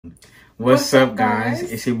What's up, guys?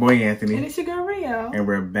 It's your boy Anthony. And it's your girl Raelle. And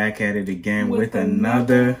we're back at it again with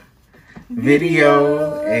another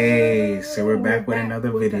video. Hey, so we're back with another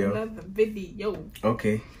video.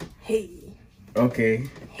 Okay. Hey. Okay.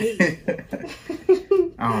 Hey.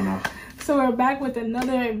 I don't know. So we're back with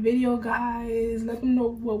another video, guys. Let them know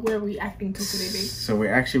what we're reacting to today, babe. So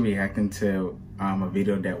we're actually reacting to a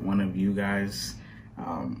video that one of you guys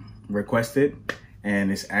requested.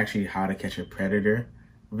 And it's actually How to Catch a Predator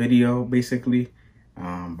video, basically,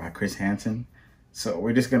 by Hansen. So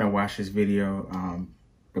we're just gonna watch this video,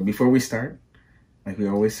 but before we start, like we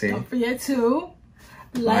always say, don't forget to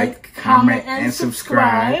like, comment, and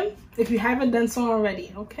subscribe if you haven't done so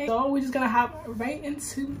already. Okay, so we're just gonna hop right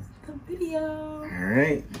into the video. All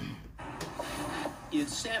right.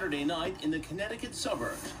 It's Saturday night in the Connecticut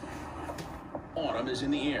suburbs. Autumn is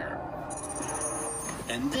in the air,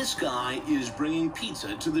 and this guy is bringing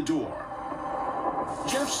pizza to the door.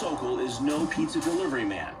 Jeff Sokol is no pizza delivery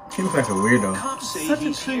man. He looks like a weirdo. Cops say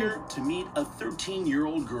he's here to meet a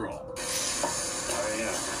 13-year-old girl.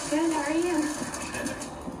 Good, how are you?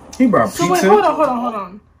 He brought pizza. So wait, hold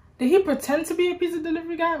on. Did he pretend to be a pizza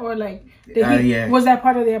delivery guy, or like, yeah. Was that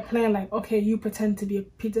part of their plan? Like, okay, you pretend to be a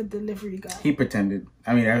pizza delivery guy. He pretended.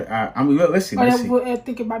 I mean, let's see. I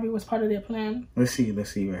think it probably was part of their plan. Let's see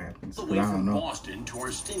what happens. The way from Boston to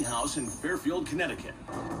our sting house in Fairfield, Connecticut.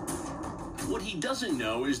 What he doesn't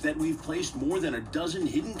know is that we've placed more than a dozen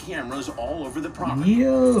hidden cameras all over the property.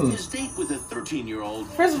 Yo. His date with a 13-year-old.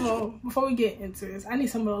 First of all, before we get into this, I need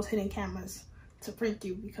some of those hidden cameras to prank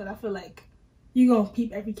you, because I feel like you gonna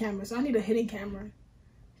peep every camera. So I need a hidden camera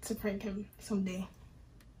to prank him someday.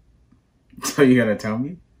 So you gotta tell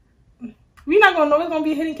me? We're not gonna know it's gonna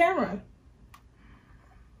be a hidden camera.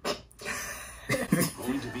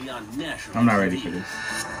 Going to be on national I'm not ready TV. for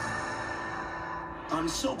this. On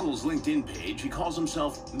Sokol's LinkedIn page, he calls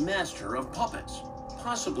himself Master of Puppets,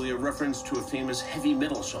 possibly a reference to a famous heavy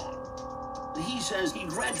metal song. He says he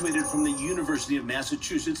graduated from the University of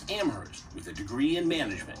Massachusetts Amherst with a degree in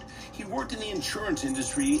management. He worked in the insurance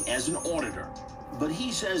industry as an auditor, but he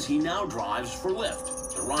says he now drives for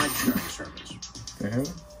Lyft, the ride-sharing service. The hell?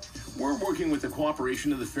 We're working with the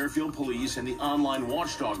cooperation of the Fairfield Police and the online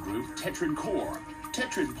watchdog group Tetrad Core.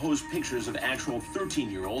 Tetrad posts pictures of actual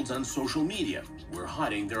 13-year-olds on social media. We're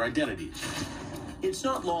hiding their identities. It's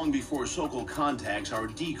not long before Sokol contacts our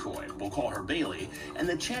decoy, we'll call her Bailey, and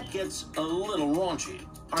the chat gets a little raunchy.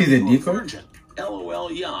 She's a decoy? Virgin?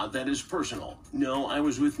 LOL, yeah, that is personal. No, I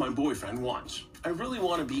was with my boyfriend once. I really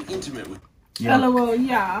want to be intimate with... Yeah. LOL,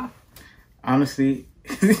 yeah. Honestly,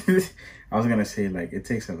 I was gonna say, like, it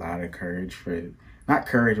takes a lot of courage for... Not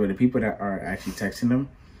courage, but the people that are actually texting them.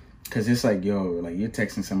 Because it's like, yo, like, you're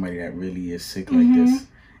texting somebody that really is sick like this.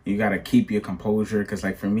 You gotta keep your composure, because,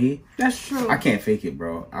 like, for me, that's true. I can't fake it,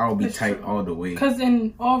 bro. I'll be tight all the way. Because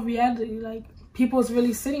in all reality, like, people's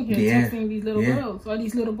really sitting here texting these little girls or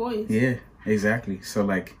these little boys. Yeah, exactly. So,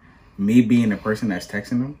 like, me being the person that's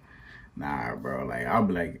texting them, nah, bro. Like, I'll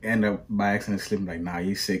be like, end up by accident slipping, like, nah,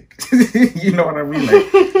 you sick. You know what I mean?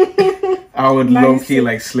 Like, I would low key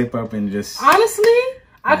like slip up and just. Honestly,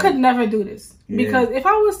 I could never do this. Because if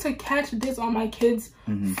I was to catch this on my kid's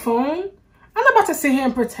phone, I'm not about to sit here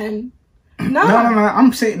and pretend. No.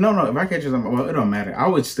 I'm saying, no. If I catch them, well, it don't matter. I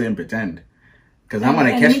would still pretend. Because I'm going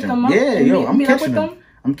to catch them. Yeah, yo, I'm catching them.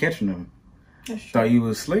 I'm catching them. Thought you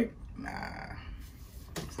was slick? Nah.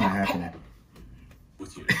 It's not happening.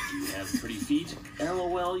 With you. Do you have pretty feet?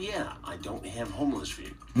 LOL, yeah, I don't have homeless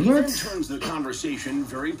feet. What? He then turns the conversation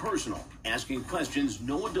very personal, asking questions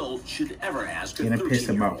no adult should ever ask a 13-year-old. Getting pissed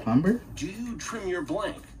about plumber? Do you trim your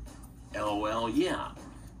blank? LOL, yeah.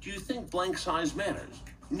 Do you think blank size matters?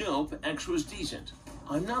 Nope, X was decent.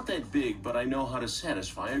 I'm not that big, but I know how to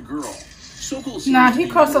satisfy a girl. Sokol seems nah, he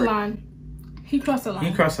crossed the line. He crossed the line.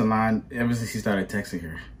 He crossed the line ever since he started texting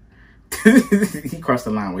her. He crossed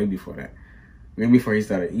the line way before that. Way before he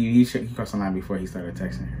started. He crossed the line before he started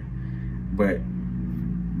texting her. But,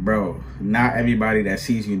 bro, not everybody that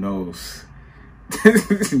sees you knows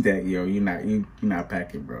that, yo, you're not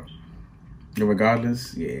packing, bro. But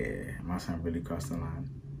regardless, yeah, my son really crossed the line.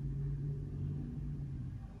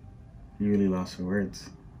 You really lost for words.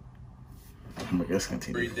 But let's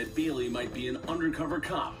continue. Worried that Bailey might be an undercover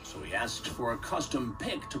cop, so he asks for a custom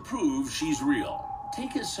pic to prove she's real.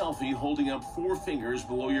 Take a selfie holding up 4 fingers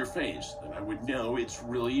below your face, then I would know it's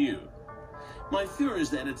really you. My fear is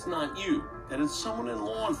that it's not you, that it's someone in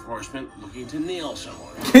law enforcement looking to nail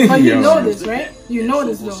someone. But you know this, right? You know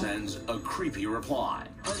this, though. Sokol sends a creepy reply.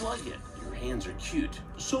 I like it. Your hands are cute.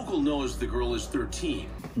 Sokol knows the girl is 13.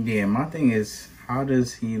 Yeah, my thing is, how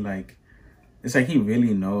does he, like, It's like he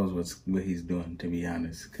really knows what he's doing, to be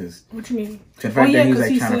honest. Cause what you mean? The fact that he's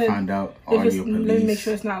like trying to find out all your police. Let me make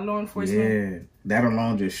sure it's not law enforcement. Yeah, that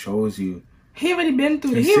alone just shows you. He already been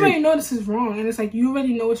through it. He already know this is wrong, and it's like you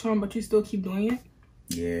already know it's wrong, but you still keep doing it.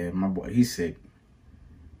 Yeah, my boy, he's sick.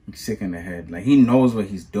 He's sick in the head. Like he knows what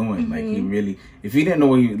he's doing. Like he really. If he didn't know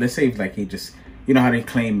what let's say if like he just, you know how they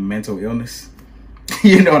claim mental illness.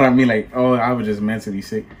 You know what I mean? Like, oh, I was just mentally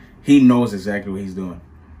sick. He knows exactly what he's doing.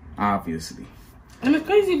 Obviously. And it's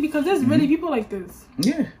crazy because there's really people like this.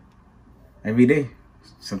 Yeah. Every day.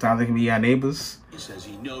 Sometimes it can be our neighbors. He says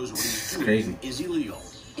he knows what he's doing is illegal.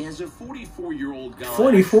 As a 44-year-old guy,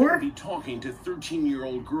 44? be talking to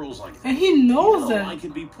 13-year-old girls like that. And he knows that. I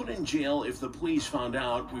could be put in jail if the police found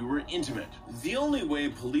out we were intimate. The only way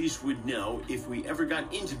police would know if we ever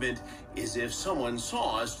got intimate is if someone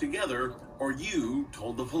saw us together or you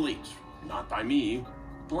told the police. Not by me.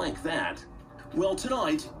 Blank that. Well,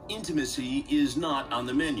 tonight, intimacy is not on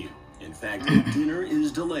the menu. In fact, dinner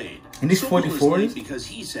is delayed. And he's 44? Because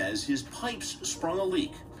he says his pipes sprung a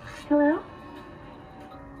leak. Hello?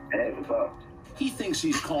 Hey, what's up? He thinks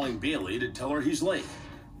he's calling Bailey to tell her he's late,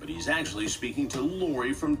 but he's actually speaking to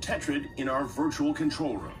Lori from Tetrad in our virtual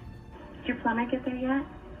control room. Did your plumber get there yet?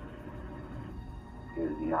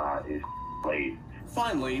 It's not. It's late.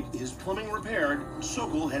 Finally, his plumbing repaired,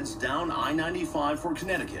 Sokol heads down I-95 for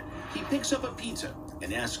Connecticut. He picks up a pizza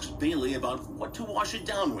and asks Bailey about what to wash it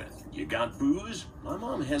down with. You got booze? My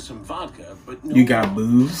mom has some vodka, but no. You got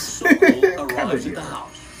booze? Sokol arrives at the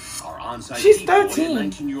house. Our on-site She's boy, 13. a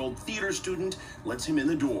 19-year-old theater student, lets him in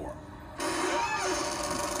the door.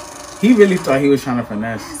 He really thought he was trying to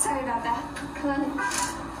finesse. Sorry about that. Come on.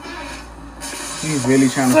 He's really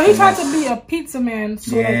trying to So finesse. he tried to be a pizza man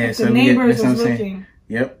so that if the neighbors was looking.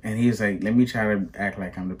 Yep, and he was like, let me try to act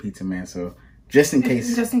like I'm the pizza man, so just in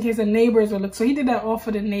case. Just in case the neighbors would look. So he did that all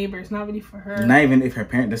for the neighbors, not really for her. Not even if her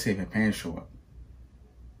parents, let's say if her parents show up.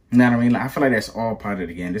 You know what I mean? Like, I feel like that's all part of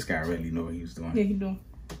the game. This guy really knew what he was doing. Yeah, he do.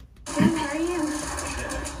 Hey, how are you?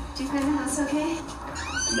 Do you find the house okay?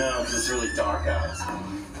 No, because it's really dark out.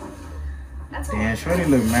 That's all Yeah, right. Shorty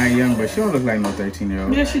look mad young, but she don't look like no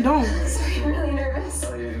 13-year-old. Yeah, she don't. Sorry, I'm really nervous.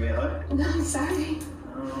 Oh, you give me a hug? No, I'm sorry.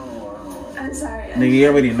 Oh, I'm sorry. Nigga, you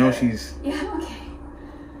already know she's... Yeah, I'm okay.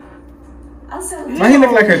 I'll settle Why he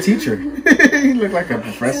look like her teacher? He look like a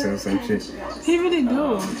professor or some shit. He really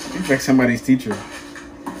do. He's like somebody's teacher.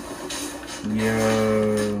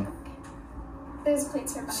 Yo. There's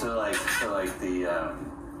plates here. So like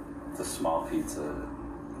the small pizza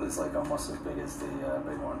is like almost as big as the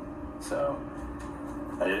big one. So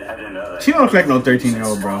I didn't know that. She don't look like no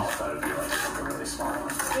 13-year-old, bro. I thought it'd be like a really small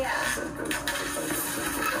one. Yeah.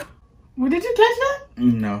 Well, did you catch that?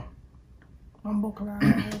 No.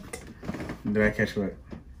 Did I catch what?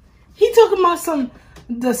 He talking about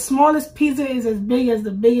the smallest pizza is as big as the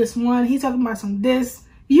biggest one. He talking about some this.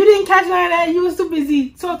 You didn't catch none of that. You was too busy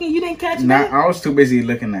talking. You didn't catch that. I was too busy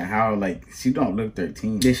looking at how, like, she don't look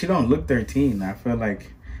 13. Yeah, she don't look 13. I feel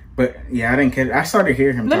like, but yeah, I didn't catch. I started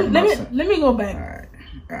hearing him talking about something. Let me go back.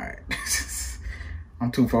 All right.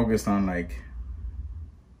 I'm too focused on like.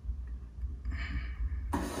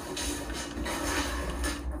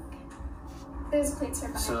 There's plates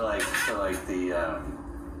here. So like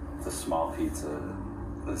the small pizza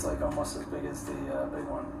is like almost as big as the big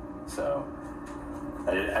one. So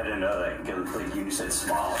I didn't know that. Like you said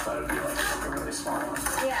small, I thought it'd be like a really small one.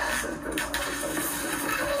 Yeah.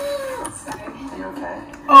 Are you okay?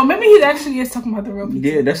 Oh, maybe he actually is talking about the real pizza.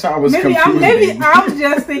 Yeah, that's how I was maybe confused. I'm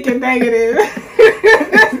just thinking negative.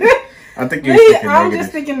 I think you're thinking I'm negative.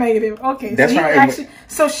 just thinking negative. Okay, That's so how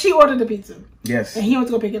so she ordered the pizza. Yes. And he went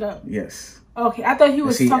to go pick it up. Yes. Okay, I thought he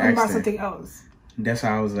was See, talking about accent. something else. That's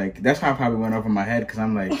how I was like. That's how I probably went over my head because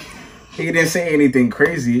I'm like, he didn't say anything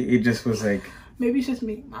crazy. It just was like. Maybe it's just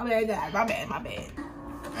me. My bad, guys. My bad.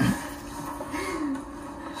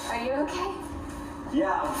 Are you okay?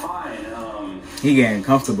 Yeah, I'm fine. He getting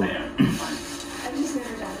comfortable. I am fine. I've just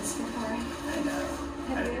never done this before. I know.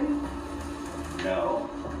 Have you? No,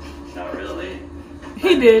 not really.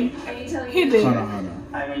 He did. Are you telling He me? did. Hold on.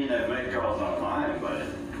 I mean, I've met girls online, but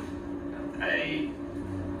I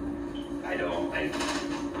don't.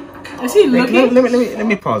 Is he looking? Let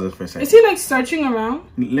me pause this for a second. Is he like searching around?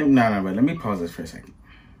 No, but let me pause this for a second.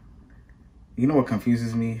 You know what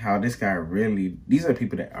confuses me? How this guy really... These are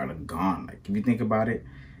people that are gone. Like, if you think about it,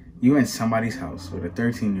 you're in somebody's house with a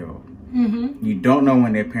 13-year-old. Mm-hmm. You don't know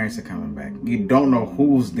when their parents are coming back. You don't know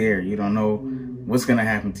who's there. You don't know what's going to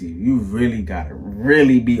happen to you. You really got to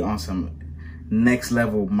really be on some next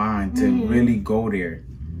level mind to really go there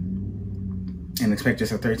and expect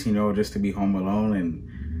just a 13-year-old just to be home alone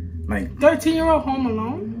and like... 13-year-old home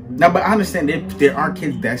alone? No, but I understand there are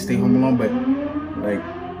kids that stay home alone, but like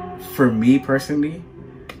for me personally,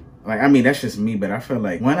 like I mean that's just me, but I feel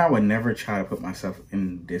like one, I would never try to put myself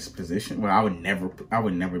in this position. Well, I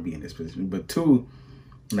would never be in this position. But two,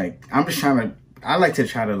 like I'm just I like to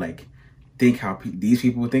try to like think how these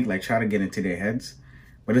people would think, like try to get into their heads.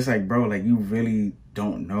 But it's like, bro, like you really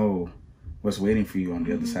don't know what's waiting for you on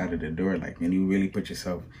the other side of the door, like, and you really put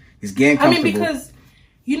yourself. He's getting comfortable. I mean, because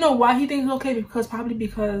you know why he thinks it's okay?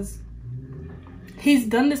 Because he's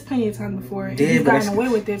done this plenty of times before. And he's gotten away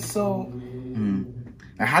with it. So,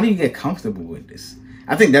 like, how do you get comfortable with this?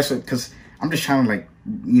 I think that's what, because I'm just trying to like,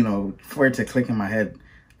 you know, for it to click in my head.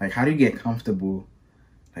 Like, how do you get comfortable?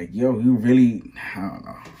 Like, yo, you really, I don't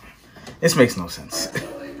know. This makes no sense. I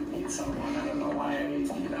like meet someone. I don't know why.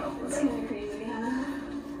 You know, It's kind of crazy, huh?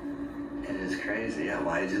 it is crazy. Yeah,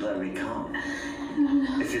 why did you let me come? I don't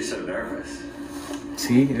know. If you're so nervous.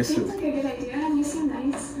 See, this Seems is. like a good idea, and you seem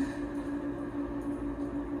nice.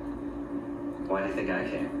 Why do you think I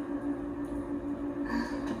came?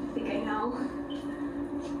 I think I know.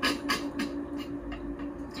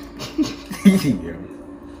 Yeah.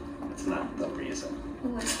 It's not the reason.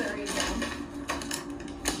 What's the reason?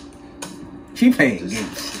 She playing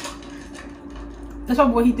games. that's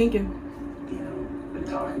what he thinking. You know, been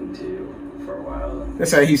talking to you for a while.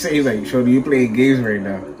 That's how he says, he's like, Shorty, you playing games right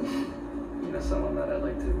now. You know, someone that I'd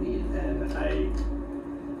like to meet, and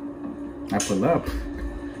I pull up.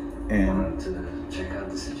 And wanted to check out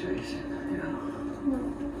the situation, you know.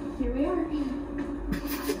 Well, here we are.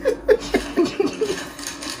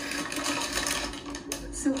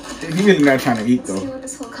 So, he really not trying to eat let's deal though. with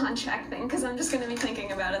this whole contract thing, because I'm just going to be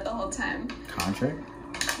thinking about it the whole time Contract?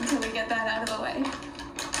 until we get that out of the way.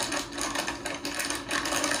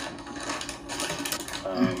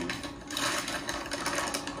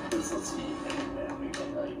 Let's see, and we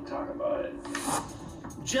can like talk about it.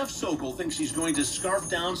 Jeff Sokol thinks he's going to scarf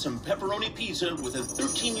down some pepperoni pizza with a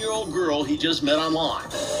 13-year-old girl he just met online.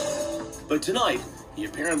 But tonight, he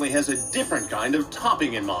apparently has a different kind of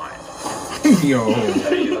topping in mind. Yo.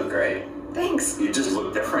 Hey, you look great. Thanks. You just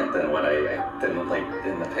look different than what than like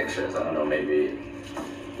in the pictures. I don't know, maybe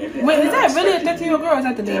Wait, is that really a 13-year-old girl or is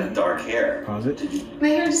that the They have name? dark hair. Pause it. My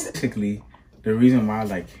hair just... Basically, the reason why,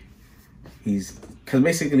 like, because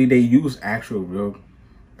basically they use actual real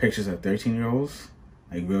pictures of 13-year-olds,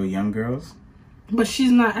 like real young girls. But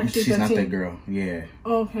she's not actually She's 13. not that girl. Yeah.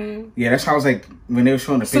 Okay. Yeah, that's how I was like, when they were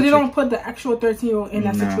showing the picture. So they don't put the actual 13-year-old in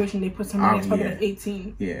that Nah. situation. They put somebody that's probably Yeah. like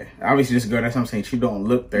 18. Yeah. Obviously, this girl, that's what I'm saying. She don't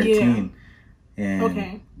look 13. And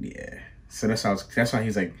Okay. yeah. So that's why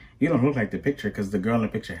he's like, you don't look like the picture, because the girl in the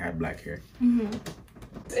picture had black hair.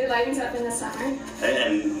 It lightens up in the summer.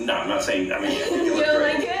 And no, I'm not saying. I mean, I think you You look don't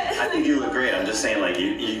great. like it? I think you look great. I'm just saying, like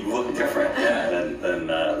you look different, than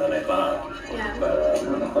I thought. Yeah. But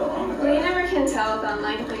nothing wrong with Well, you that. never can tell with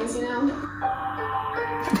online things, you know?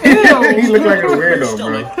 He looked like a weirdo,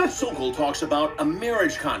 Stomach, bro. Sokol talks about a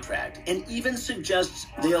marriage contract and even suggests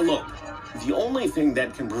they elope. The only thing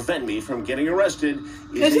that can prevent me from getting arrested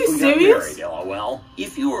is Is he if we serious? got married, LOL.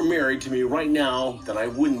 If you were married to me right now, then I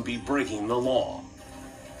wouldn't be breaking the law.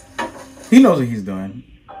 He knows what he's doing.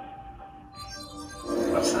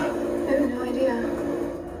 What's that? I have no idea.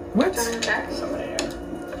 What? Do you want to check? Somebody here.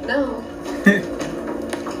 No.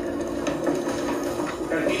 What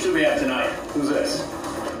kind of pizza we have tonight? Who's this?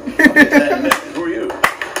 Who are you?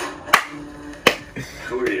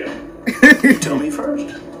 Who are you? You tell me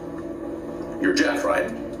first. You're Jeff, right?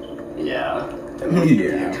 Yeah. And what are you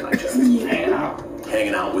doing Yeah. here tonight, Jeff? Hanging out.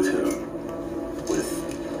 Hanging out with whom?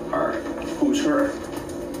 With her. Who's her?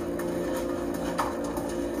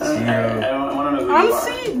 I want to know who you are.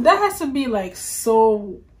 Honestly, that has to be like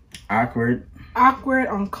so Awkward. awkward,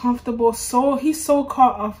 uncomfortable. He's so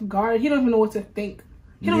caught off guard. He don't even know what to think.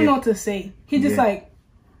 He don't Yeah. know what to say. He's just Yeah. like,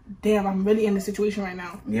 damn, I'm really in this situation right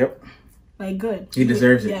now. Yep. Like, good. He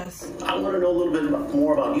deserves it. Yes. I want to know a little bit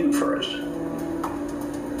more about you first.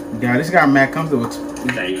 Yeah, this guy mad comfortable.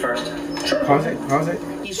 Can I eat first? Sure. Pause it.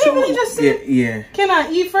 He's He really just Yeah, said, yeah. can I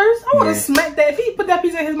eat first? I would have Yeah. smacked that. If he put that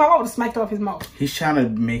pizza in his mouth, I would have smacked it off his mouth. He's trying to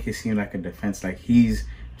make it seem like a defense, like he's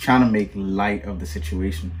trying to make light of the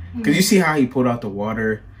situation. Because you see how he pulled out the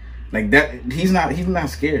water, like that. He's not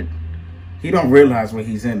scared. He don't realize what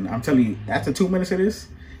he's in. I'm telling you, after 2 minutes of this,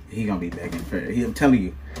 he gonna be begging for it. I'm telling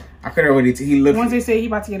you, I could already. He looked. Once they say he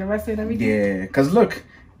about to get arrested and everything. Yeah, because look,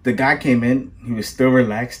 the guy came in. He was still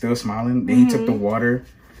relaxed, still smiling. Then he took the water,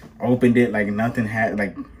 opened it like nothing had.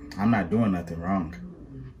 Like, I'm not doing nothing wrong.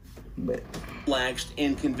 But relaxed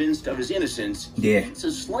and convinced of his innocence. He Yeah. eats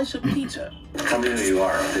a slice of pizza. Tell me who you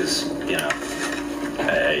are, because, you know,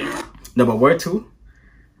 hey. no, but where to?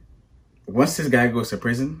 once this guy goes to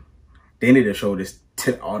prison, they need to show this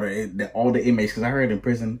to all the inmates. Because I heard in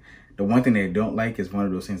prison, the one thing they don't like is one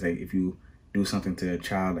of those things like if you do something to a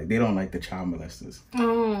child, like they don't like the child molesters.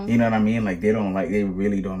 You know what I mean? Like they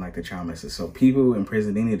really don't like the child molesters. So people in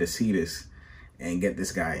prison, they need to see this and get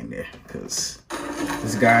this guy in there, because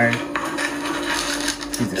this guy,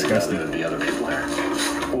 he's disgusting. Than the other people there.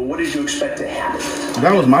 Well, what did you expect to happen? If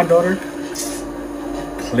that was my daughter,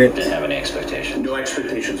 clipped. Didn't have any expectations. No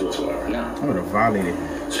expectations whatsoever. No. I would have violated.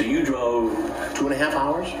 So you drove 2.5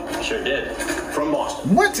 hours? Sure did. From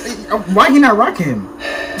Boston. What? Why he not rocking him?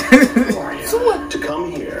 To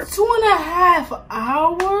come here. 2.5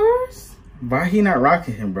 hours? Why he not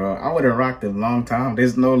rocking him, bro? I would have rocked him a long time.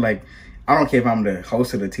 There's no like, I don't care if I'm the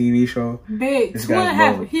host of the TV show. Big. This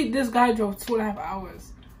guy drove 2.5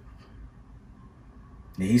 hours.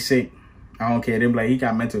 Yeah, he's sick. I don't care. They're like, he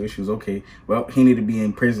got mental issues. Okay, well, he need to be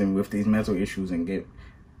in prison with these mental issues and get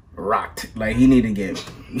rocked. Like he need to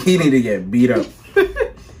get beat up.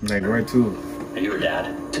 Like where to? Are you her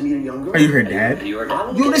dad? To meet a young girl? Are you her dad? Are you her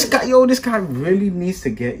dad? This guy really needs to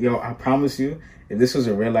get, I promise you, if this was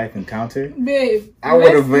a real life encounter, babe, I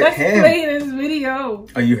would have let him. Play this video.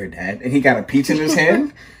 Are you her dad? And he got a peach in his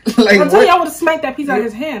hand? Like, I'm telling you, I would have smacked that piece out of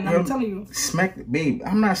his hand. I'm telling you. Babe,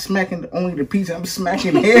 I'm not smacking only the pizza, I'm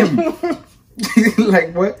smacking him.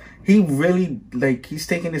 Like what? He really, like, he's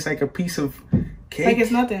taking this like a piece of cake. Like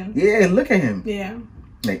it's nothing. Yeah, look at him. Yeah.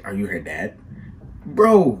 Like, are you her dad?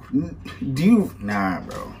 Bro, nah,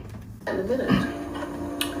 bro. In a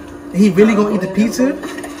minute. He really gonna eat the pizza?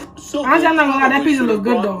 So I'm not gonna lie, that pizza look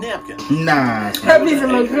good though. Nah. That pizza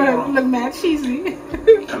look good. Look mad cheesy.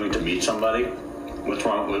 Coming to meet somebody? What's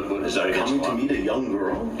wrong with is that against the law? Coming to meet a young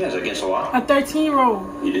girl? Yeah, is that against the law? A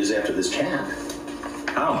 13-year-old. It is after this chat.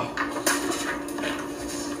 How?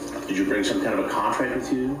 Did you bring some kind of a contract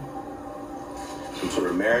with you? Some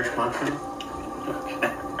sort of marriage contract?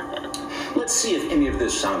 Let's see if any of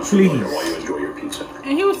this sounds familiar while you enjoy your pizza.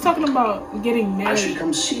 And he was talking about getting married. I should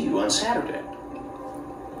come see you on Saturday.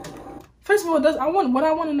 First of all, what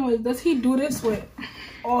I want to know is, does he do this with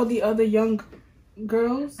all the other young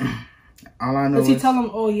girls? All I know does he tell them,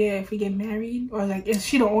 oh yeah, if we get married? Or like, is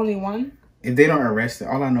she the only one? If they don't arrest him,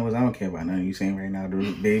 all I know is I don't care about none of you saying right now,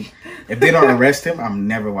 dude. If they don't arrest him, I'm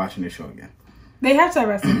never watching this show again. They have to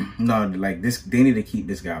arrest him. No, like this, they need to keep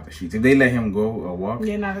this guy off the streets. If they let him go or walk,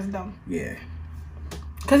 yeah, nah, that's dumb. Yeah,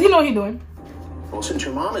 cause you know what he doing. Well, since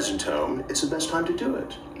your mom isn't home, it's the best time to do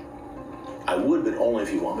it. I would, but only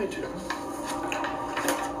if you want me to.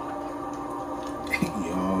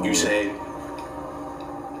 Yo. You say,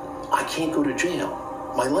 I can't go to jail.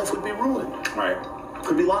 My life would be ruined. Right.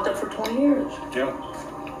 Could be locked up for 20 years. Yeah.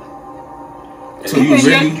 So you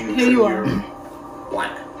really? Here you are.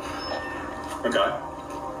 Blank. Okay.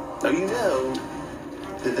 Now you know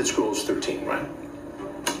that this girl is 13, right?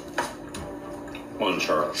 Wasn't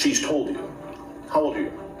sure. She's told you. How old are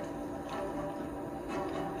you?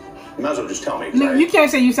 You might as well just tell me. No, you can't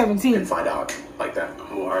say you're 17. You can find out like that.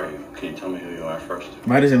 Who are you? Can you tell me who you are first?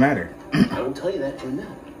 Why does it matter? I will tell you that in a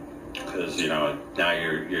minute. Because, now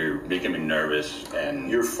you're making me nervous, and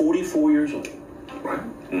you're 44 years old, right?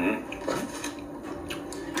 Mm-hmm.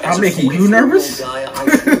 Right. I'm making you nervous? Guy,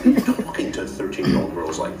 I shouldn't be talking to 13-year-old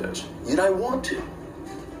girls like this. Yet I want to.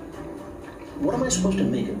 What am I supposed to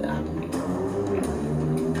make of that?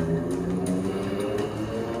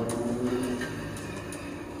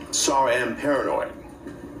 Sorry, I'm paranoid.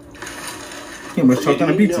 He must choke on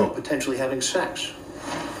a pizza. Potentially having sex.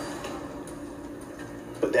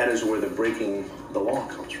 But that is where the breaking the law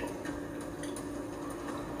comes from.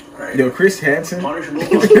 Right. Yo, Chris Hansen,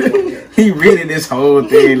 he reading this whole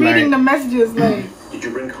thing. He's reading the messages like. Did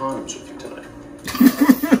you bring condoms with you tonight?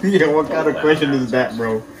 Yeah, what kind of question is that,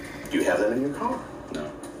 bro? Do you have that in your car? No.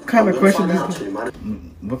 What kind of question is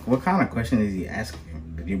what kind of question is he asking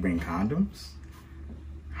him? Did you bring condoms?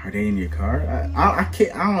 Are they in your car? I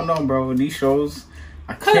can't. I don't know, bro. These shows,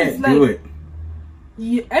 I can't do it.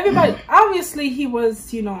 Everybody, obviously, he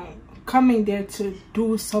was, coming there to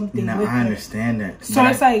do something with I understand that. So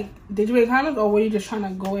it's like, did you make condoms or were you just trying to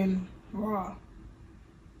go in raw?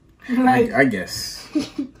 Like, I guess.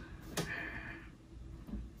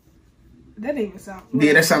 That didn't even sound right.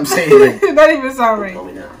 Yeah, that's what I'm saying. Like, that didn't even sound right. Tell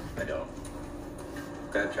me now. I don't.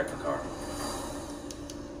 Gotta check the car.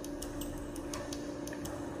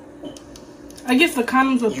 I guess the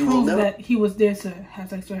condoms would prove that he was there to have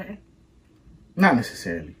sex with her. Not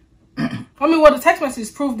necessarily. I mean, well, the text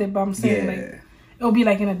message proved it, but I'm saying, it'll be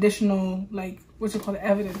like an additional,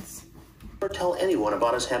 evidence. Never tell anyone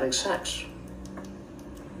about us having sex.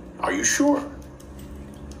 Are you sure?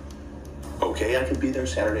 Okay, I can be there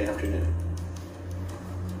Saturday afternoon.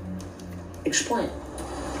 Explain.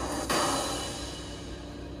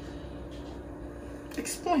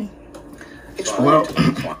 Explain. Well,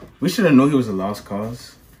 we should have known he was a lost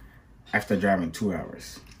cause after driving 2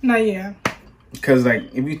 hours. No, yeah. Because,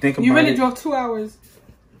 like, if you think about it... You really drove 2 hours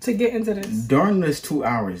to get into this. During those 2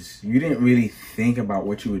 hours, you didn't really think about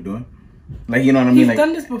what you were doing. Like, you know what I mean? You've like,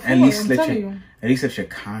 done this before, at least I'm telling you. At least let your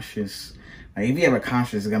conscience... Like, if you have a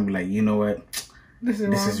conscience, it's going to be like, you know what? This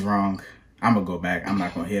is wrong. I'm going to go back. I'm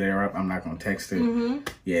not going to hit her up. I'm not going to text her.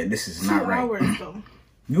 Yeah, this is not right. 2 hours, though.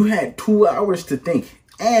 You had 2 hours to think.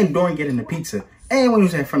 And during getting the pizza. And when you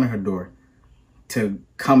was in front of her door. To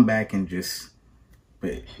come back and just...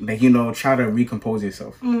 But, like, you know, try to recompose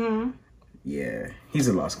yourself. Yeah, he's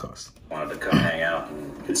a lost cause. Wanted to come hang out.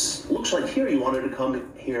 It looks like here you wanted to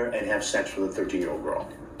come here and have sex with a 13-year-old girl.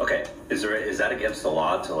 Okay, is that against the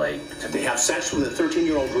law to have sex with a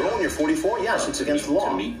 13-year-old girl when you're 44? Yes, it's against the law.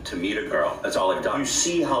 To meet a girl. That's all I've done. You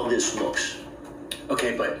see how this looks.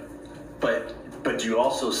 Okay, but do you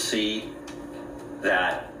also see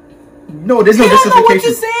that? No, there's no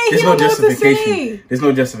justification. There's no justification. There's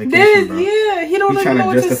no justification, bro. Yeah, he don't even know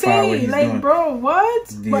what to say. What he's like, doing. Bro,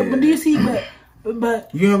 what? Yeah. But do you see? But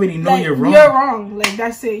you already know like, you're wrong. You're wrong. Like,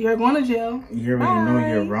 that's it. You're going to jail. You already know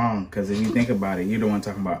you're wrong. Because if you think about it, you're the one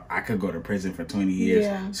talking about, I could go to prison for 20 years.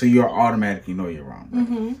 Yeah. So you automatically know you're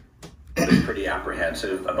wrong. I'm pretty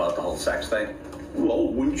apprehensive about the whole sex thing. Well,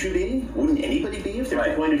 wouldn't you be? Wouldn't anybody be if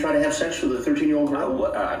they're going to try to have sex with a 13-year-old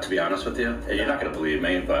girl? To be honest with you, you're not going to believe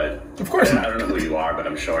me, but... Of course not. I don't know who you are, but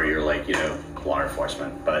I'm sure you're like, law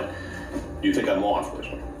enforcement. But you think I'm law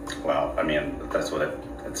enforcement? Well, I mean, that's what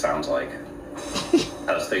it sounds like.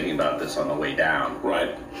 I was thinking about this on the way down.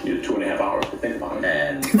 Right. You had 2.5 hours to think about it.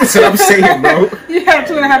 And that's what I'm saying, bro. You had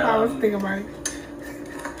 2.5 hours to think about it.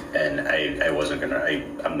 And I wasn't gonna.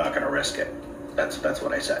 I'm not gonna risk it. That's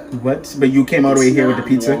what I said. What? But you came all the way here with the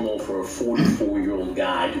pizza? It's normal for a 44-year-old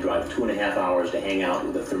guy to drive 2.5 hours to hang out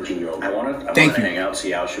with a 13-year-old girl. I wanted to hang out,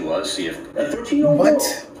 see how she was, see if a 13-year-old what?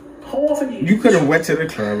 Girl? How often do you? You could have went to the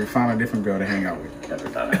club and found a different girl to hang out with. Never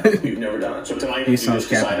done it. You've never done it. So tonight you just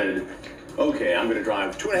decided. Okay, I'm going to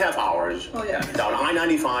drive 2.5 hours down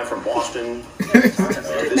I-95 from Boston.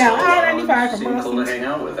 Now I-95 from Boston. Cool to hang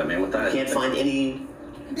out with. I mean, what the? Can't find any.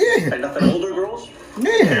 Yeah. Nothing older girls.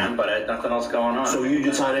 Yeah. But I had nothing else going on. So you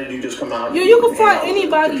decided you just come out. You can find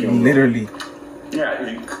anybody. Literally. Yeah,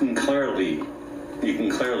 you can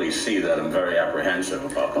clearly see that I'm very apprehensive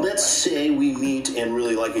about that. Let's say we meet and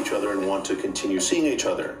really like each other and want to continue seeing each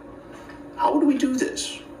other. How would we do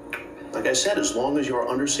this? Like I said, as long as you're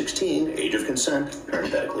under 16, age of consent,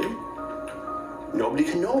 parenthetically, nobody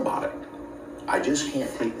can know about it. I just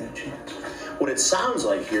can't take that chance. What it sounds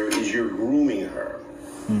like here is you're grooming her,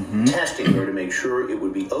 testing her to make sure it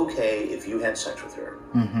would be okay if you had sex with her,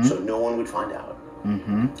 so no one would find out.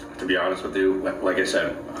 To be honest with you, like I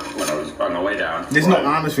said, when I was on the way down, there's no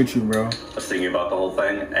honest with you, bro. I was thinking about the whole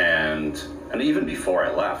thing, and even before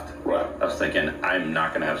I left, I was thinking I'm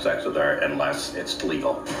not going to have sex with her unless it's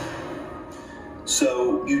legal.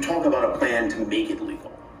 So you talk about a plan to make it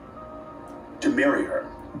legal, to marry her.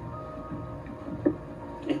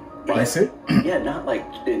 That's it? Yeah, not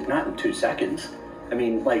in 2 seconds. I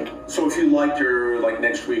mean, like... So if you liked her, like,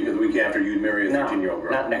 next week or the week after, you'd marry a 13-year-old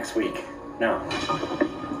girl? Not next week. No.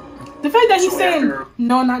 The fact that he's saying,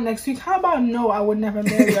 no, not next week, how about no, I would never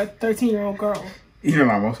marry a 13-year-old girl? You know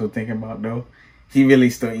what I'm also thinking about, though? He really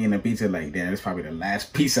still eating a pizza like, damn, it's probably the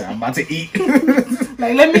last pizza I'm about to eat.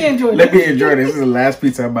 Like, let me enjoy this. Let me enjoy this. This is the last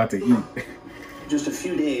pizza I'm about to eat. Just a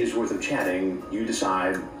few days worth of chatting, you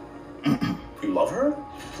decide you love her?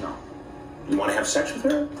 No. You want to have sex with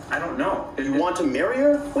her? I don't know. You want to marry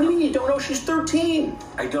her? What do you mean you don't know? She's 13.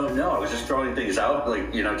 I don't know. I was just throwing things out,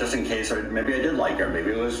 like, just in case, or maybe I did like her.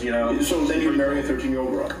 Maybe it was, So then you'd marry a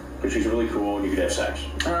 13-year-old girl, because she's really cool and you could have sex.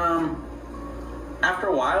 After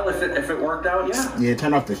a while, if it worked out, yeah. Yeah,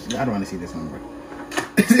 turn off this. I don't want to see this number.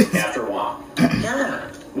 After a while? Yeah.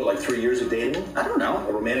 Well, like 3 years of dating? I don't know.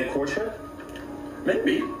 A romantic courtship?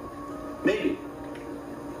 Maybe. Maybe.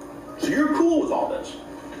 So you're cool with all this?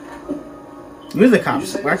 Where's the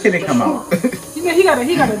cops? Why can't they come out? He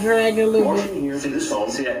gotta drag it a little bit. Here to this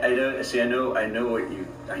home. I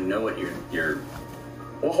know what you're.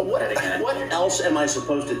 Well, what else am I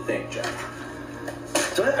supposed to think, Jeff?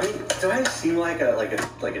 Do I seem like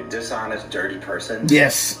a dishonest, dirty person?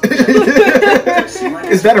 Yes.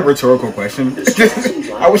 Is that a rhetorical question?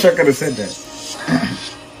 I wish I could have said that.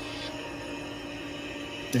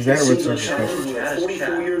 Is that a rhetorical question?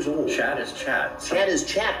 44 years old. Chat is chat. Chat is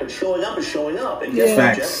chat, but showing up is showing up. And guess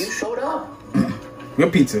what, Jeff? You showed up.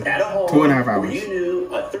 With pizza. At a home 2.5 hours. where you knew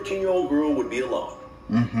a 13-year-old girl would be alone.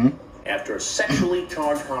 And after a sexually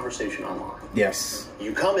charged conversation online. Yes.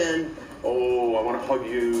 You come in, oh, I want to hug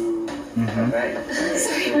you. Right.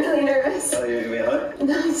 Sorry, I'm really nervous. Oh, you mean hug?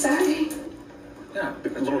 No, I'm sorry. Yeah, the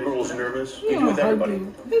little girl's nervous. You You do it with don't hug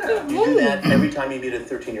everybody. you. You do that every time you meet a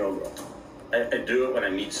 13-year-old girl. I do it when I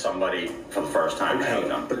meet somebody for the first time. I hug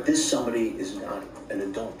them. But this somebody is not an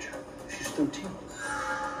adult child. She's 13.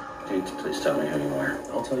 Dude, please tell me who you are.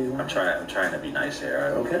 I'll tell you I'm what. trying to be nice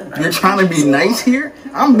here. Okay. You're trying to be nice here?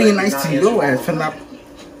 I'm being nice to your ass for not.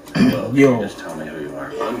 Yo. Just tell me who you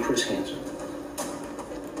are. I'm Chris Hansen.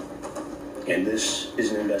 And this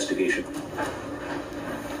is an investigation.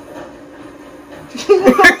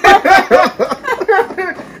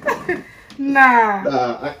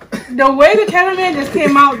 Nah. The way the cameraman just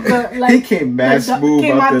came out, He came mad smooth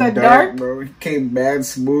came out out the the dark, bro. He came mad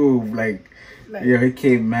smooth, like yo, he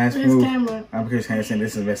came mad his smooth. camera. I'm Chris Hansen.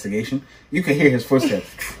 This is investigation. You can hear his footsteps.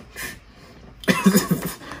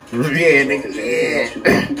 Yeah, nigga. Yeah.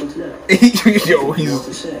 Yo, What to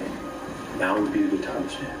he's say? Now would be a good time to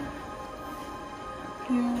say.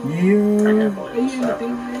 I yeah. can't Are believe you this in the stuff.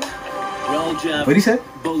 thing? Well, Jeff, What he said?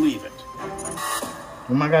 believe it.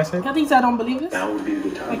 What my guy said? I think I don't believe this. Now would be a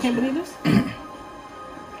good time I to can't say. believe this.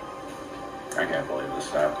 I can't believe this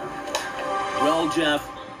stuff. Well, Jeff,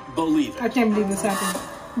 believe I it. can't believe this happened.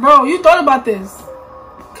 Bro, you thought about this.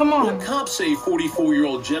 Come on. What cops say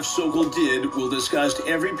 44-year-old Jeff Sokol did will discuss to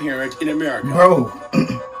every parent in America. Bro,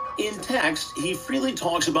 In text, he freely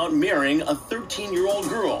talks about marrying a 13-year-old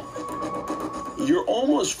girl. You're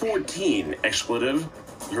almost 14, expletive.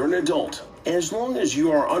 You're an adult. As long as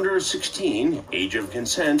you are under 16, age of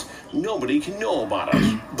consent, nobody can know about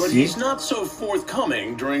us. But See? he's not so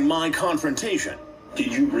forthcoming during my confrontation.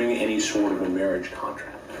 Did you bring any sort of a marriage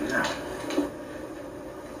contract? No.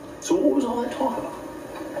 So what was all that talk about?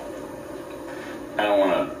 I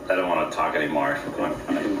don't want to talk anymore.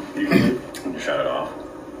 You can shut it off.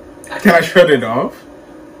 can I shut it off?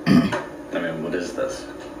 I mean, what is this?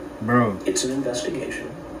 Bro, It's an investigation.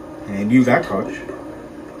 and you got caught. Television program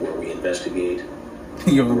where we investigate,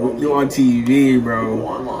 You on TV, go bro.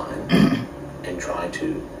 online, and try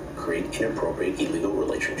to create inappropriate illegal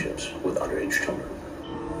relationships with underage children.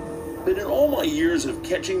 But in all my years of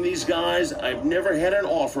catching these guys, I've never had an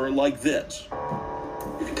offer like this.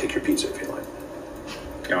 You can take your pizza if you like.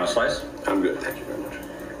 You want a slice? I'm good, thank you very much.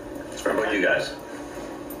 What about you guys?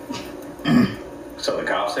 So the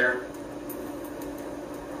cops there?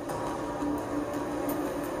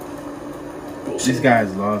 We'll see. This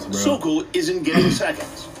guy's lost, bro. Sokol isn't getting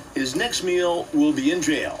seconds. His next meal will be in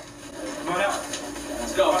jail. Come on out.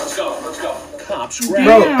 Let's go. Cops grab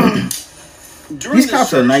Bro, Damn. During These the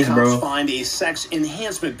cops are search, nice, cops bro. find a sex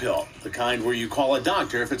enhancement pill, the kind where you call a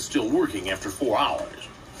doctor if it's still working after 4 hours.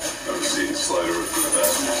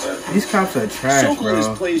 these cops are trash, Sokol is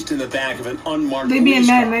bro. placed in the back of an unmarked They being police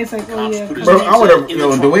mad car. nice, like, oh, Cops yeah, put his Bro, I pizza would've- in yo,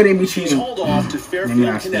 the the trunk. way they be He's treating- hauled off to me Fairfield,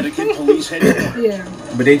 ask you. Connecticut police headquarters. Yeah.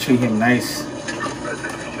 But they treat him nice.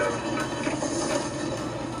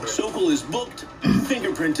 Sokol is booked,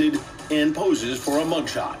 fingerprinted, and poses for a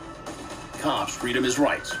mugshot. Cops read him his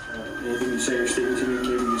rights. Anything you say or statement to me may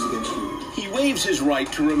be used against you. He waives his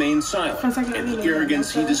right to remain silent, For a second, and I the need to-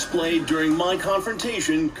 arrogance he displayed during my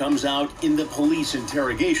confrontation comes out in the police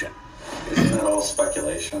interrogation. Isn't that all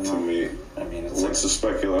speculation? To me, I mean, it's what's the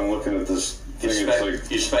speculation? I'm looking at this thing. It's like,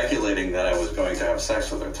 you're speculating that I was going to have sex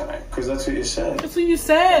with her tonight. because that's what you said. That's what you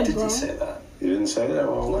said, Did bro. you say that? You didn't say that.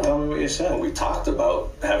 Well, tell me what you said. We talked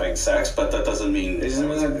about having sex, but that doesn't mean Isn't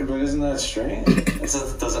that strange?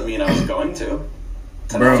 It doesn't mean I was going to.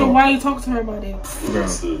 Bro. So why you talk to her about it?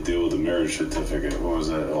 What's the deal with the marriage certificate? What was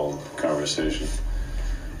that whole conversation?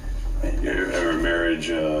 Your marriage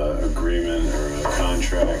agreement or a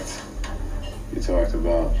contract you talked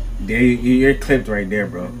about? There, you're clipped right there,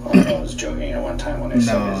 bro. I was joking at one time when I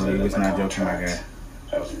said No, is it he in was the not joking, my contract?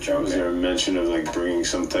 guy. I wasn't Was joking. there a mention of like bringing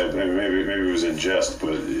some type? Maybe it was a jest,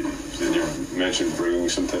 but did you mention bringing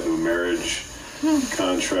some type of marriage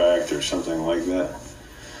contract or something like that?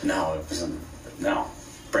 No, it wasn't. No.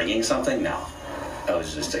 Bringing something? No. I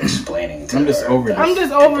was just explaining to I'm just her over that this. I'm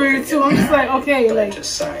just over it too. I'm just like, okay, but like,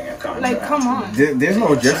 just signing a contract. like, come on. There's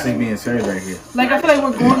no justice being served right here. Like, I feel like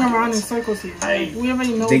we're going around in circles here. Like, we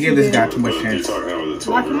already know They what give you this did. guy too much But you're chance. talking about with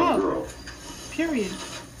a Lock him 12-year-old up. girl, Period.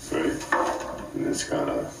 right? And it's kind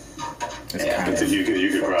of. It's Yeah. I kind think of.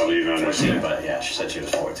 you could probably even 14, understand. but yeah, she said she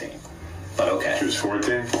was 14. But okay. She was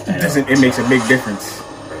 14. It makes a big difference.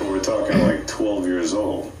 We're talking like 12 years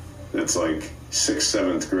old. It's like 6th,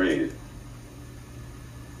 7th grade.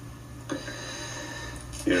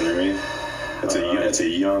 You know what I mean? It's a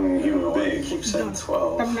young human being. Keep saying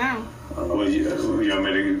 12. Come now. Well, you want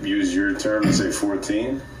me to use your term and say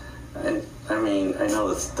 14? I mean, I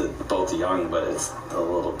know they're both young, but it's a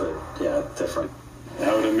little bit, different.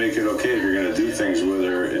 How would it make it okay if you're going to do things with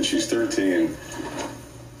her and she's 13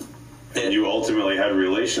 and you ultimately had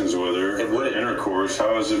relations with her? It wouldn't. Intercourse.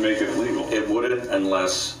 How does it make it legal? It wouldn't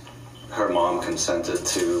unless her mom consented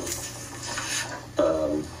to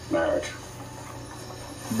marriage.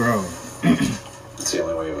 Bro. It's the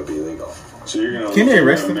only way it would be legal. So you're going to... Can they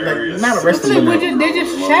arrest him? Like, not arrest him, but they're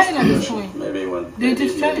just chatting at this point. Maybe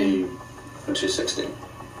when she's 16,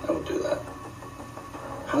 I would do that.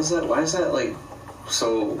 Why is that, like,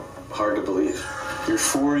 so hard to believe? You're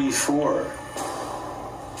 44.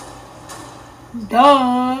 Duh.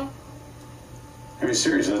 I mean,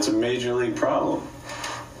 seriously, that's a major league problem.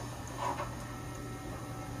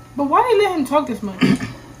 But why they let him talk this much?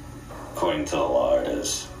 According to the law, it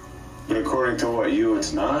is. But according to what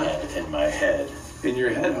it's not? In my head. In your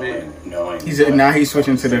head, man. Knowing now he's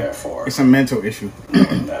switching to it's a mental issue.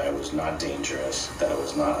 That it was not dangerous, that it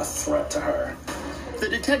was not a threat to her. The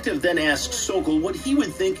detective then asks Sokol what he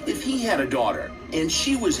would think if he had a daughter and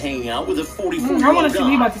she was hanging out with a 44-year-old I want to see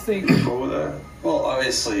what he guy. about to say. What with that? Well,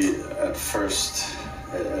 obviously, at first,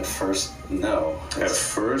 no. At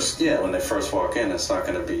first? Yeah, when they first walk in, it's not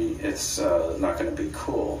going to be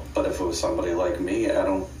cool. But if it was somebody like me, I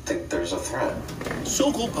don't think there's a threat.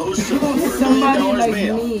 Sokol posts a $250,000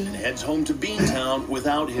 bail and heads home to Beantown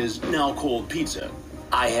without his now cold pizza.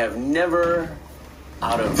 I have never,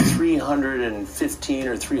 out of 315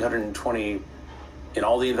 or 320 in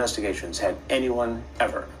all the investigations, had anyone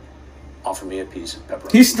ever offer me a piece of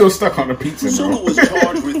pepperoni. He's still stuck on the pizza, bro. Sokol was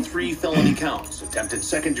charged with 3 felony counts: attempted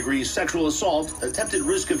second-degree sexual assault, attempted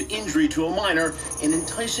risk of injury to a minor, and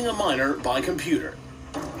enticing a minor by computer.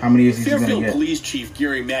 How many years is he gonna Fairfield get? Police Chief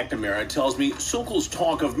Gary McNamara tells me Sokol's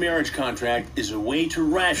talk of marriage contract is a way to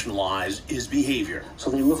rationalize his behavior.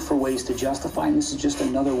 So they look for ways to justify, and this is just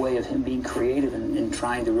another way of him being creative and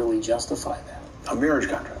trying to really justify that. A marriage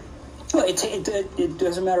contract. Well, it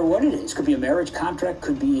doesn't matter what it is. It could be a marriage contract,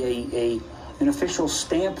 could be an official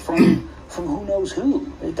stamp from who knows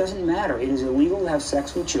who. It doesn't matter. It is illegal to have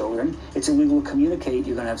sex with children. It's illegal to communicate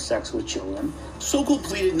you're going to have sex with children. Sokol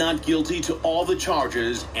pleaded not guilty to all the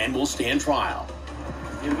charges and will stand trial.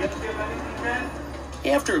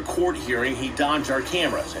 After a court hearing, he dodged our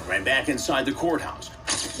cameras and ran back inside the courthouse.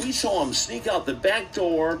 We saw him sneak out the back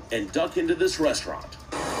door and duck into this restaurant.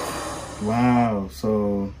 Wow,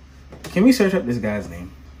 so can we search up this guy's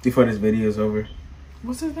name before this video is over?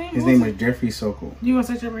 What's his name? His name is Jeffrey Sokol. You want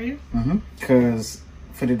to search it right here? Mm-hmm. Because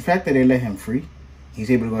for the fact that they let him free, he's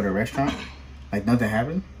able to go to a restaurant, like nothing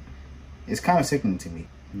happened, it's kind of sickening to me.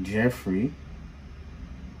 Jeffrey.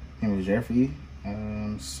 His name was Jeffrey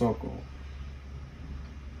Sokol.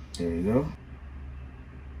 There you go.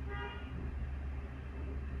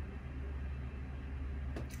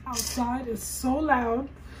 Outside is so loud.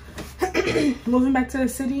 Moving back to the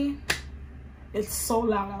city, it's so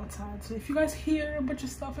loud outside. So if you guys hear a bunch of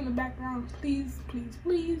stuff in the background, please, please,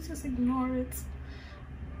 please just ignore it.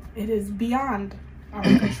 It is beyond our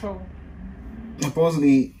control.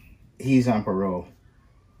 Supposedly, he's on parole.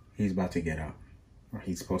 He's about to get out. Or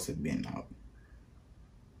he's supposed to be out.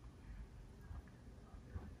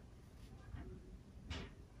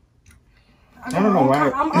 I don't know why.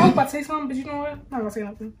 I was about to say something, but you know what? I'm not going to say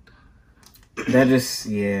nothing. That just,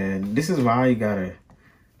 yeah. This is why you gotta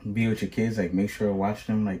be with your kids. Like, make sure watch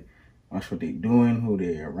them. Like, watch what they doing, who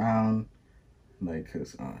they around. Like,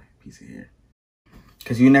 cause piece of hair.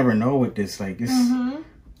 Cause you never know with this. Like, it's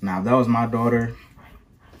nah. If that was my daughter.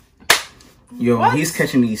 Yo, what? He's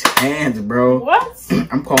catching these hands, bro. What?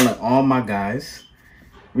 I'm calling all my guys.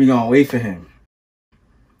 We gonna wait for him.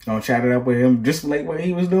 Gonna chat it up with him, just like what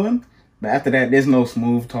he was doing. But after that, there's no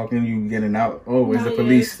smooth talking. You getting out. Oh, where's the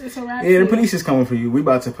police? It's a wrap. Yeah, the police is coming for you. We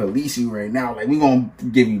about to police you right now. Like, we gonna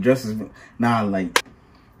give you justice. Nah,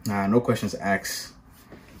 no questions asked.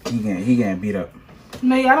 He getting beat up.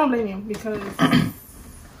 No, yeah, I don't blame him because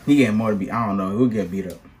he getting more to be. I don't know. He'll get beat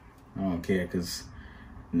up. I don't care because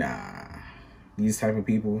these type of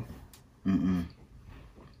people,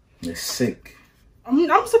 they're sick.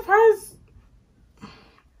 I'm surprised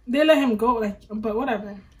they let him go. Like, but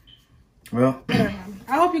whatever. Well,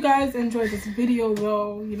 I hope you guys enjoyed this video,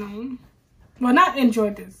 though. You know, well, not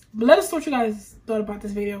enjoyed this, but let us know what you guys thought about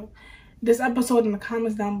this video, this episode, in the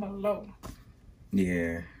comments down below.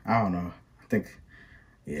 Yeah, I don't know. I think,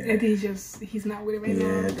 yeah, if he's not with it right now.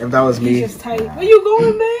 Yeah, if that was me, he's just tight. Where you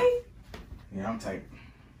going, babe? Yeah, I'm tight.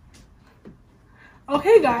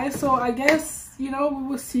 Okay, guys. So I guess we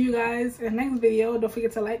will see you guys in the next video. Don't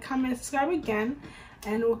forget to like, comment, subscribe again,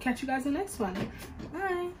 and we'll catch you guys in the next one.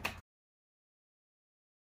 Bye.